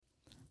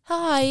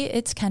Hi,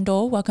 it's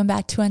Kendall. Welcome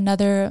back to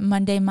another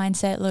Monday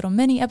Mindset little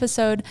mini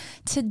episode.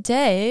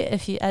 Today,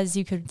 as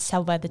you could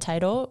tell by the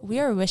title, we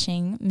are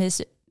wishing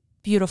Miss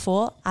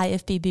Beautiful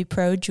IFBB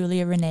Pro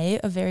Julia Renee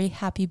a very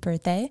happy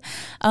birthday.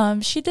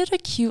 She did a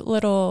cute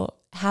little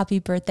happy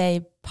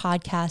birthday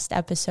podcast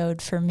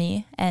episode for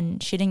me,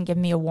 and she didn't give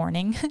me a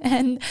warning.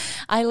 And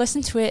I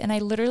listened to it and I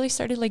literally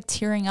started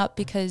tearing up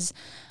because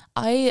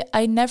I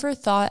never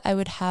thought I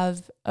would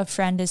have a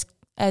friend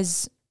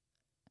as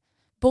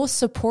both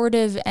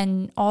supportive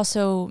and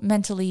also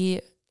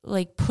mentally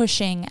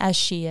pushing as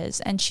she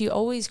is. And she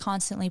always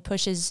constantly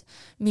pushes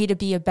me to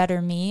be a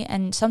better me.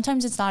 And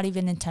sometimes it's not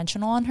even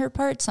intentional on her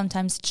part.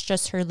 Sometimes it's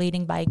just her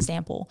leading by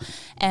example.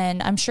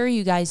 And I'm sure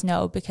you guys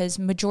know, because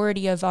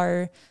majority of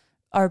our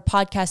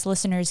podcast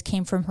listeners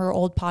came from her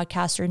old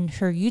podcast or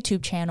her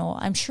YouTube channel.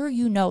 I'm sure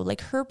you know,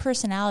 her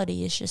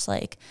personality is just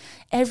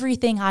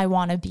everything I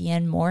want to be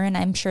in more. And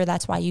I'm sure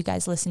that's why you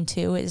guys listen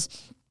to, is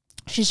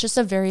she's just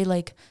a very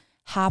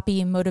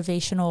happy,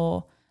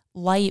 motivational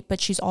light, but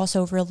she's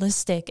also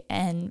realistic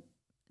and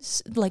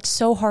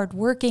so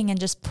hardworking and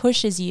just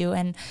pushes you.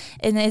 And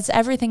it's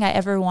everything I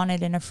ever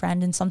wanted in a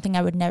friend, and something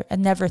I would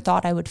never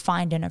thought I would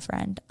find in a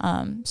friend.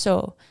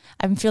 So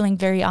I'm feeling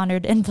very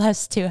honored and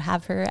blessed to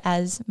have her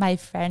as my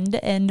friend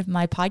and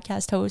my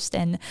podcast host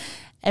and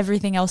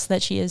everything else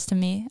that she is to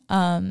me.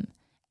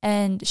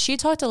 And she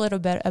talked a little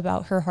bit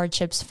about her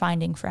hardships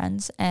finding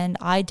friends, and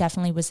I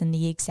definitely was in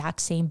the exact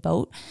same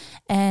boat.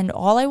 And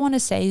all I want to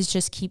say is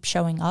just keep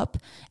showing up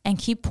and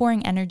keep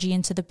pouring energy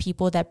into the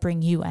people that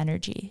bring you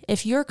energy.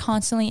 If you're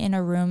constantly in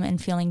a room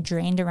and feeling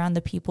drained around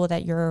the people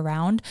that you're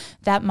around,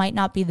 that might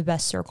not be the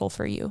best circle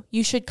for you.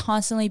 You should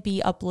constantly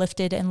be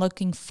uplifted and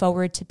looking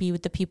forward to be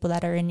with the people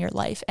that are in your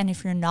life. And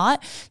if you're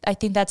not, I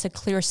think that's a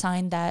clear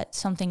sign that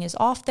something is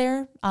off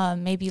there.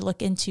 Maybe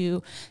look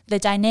into the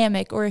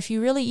dynamic, or if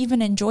you really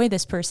even enjoy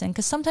this person,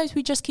 because sometimes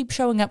we just keep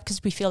showing up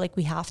because we feel like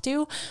we have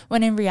to,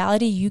 when in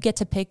reality you get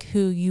to pick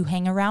who you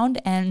hang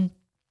around. And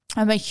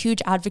I'm a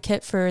huge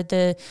advocate for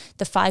the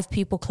 5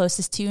 people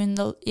closest to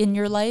you in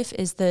your life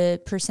is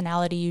the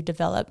personality you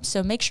develop.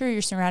 So make sure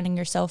you're surrounding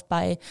yourself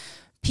by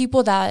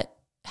people that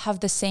have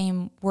the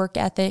same work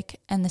ethic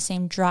and the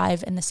same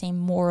drive and the same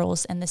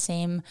morals and the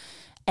same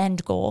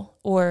end goal,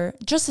 or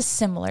just as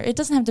similar. It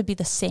doesn't have to be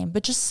the same,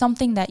 but just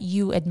something that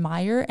you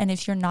admire. And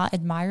if you're not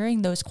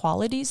admiring those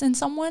qualities in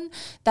someone,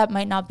 that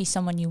might not be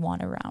someone you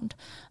want around.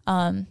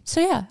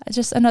 So yeah,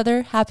 just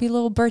another happy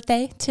little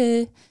birthday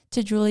to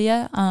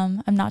Julia.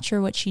 I'm not sure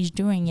what she's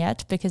doing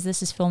yet because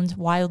this is filmed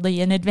wildly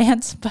in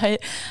advance,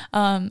 but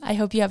I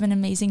hope you have an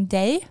amazing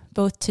day,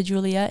 both to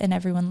Julia and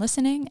everyone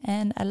listening.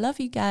 And I love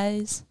you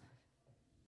guys.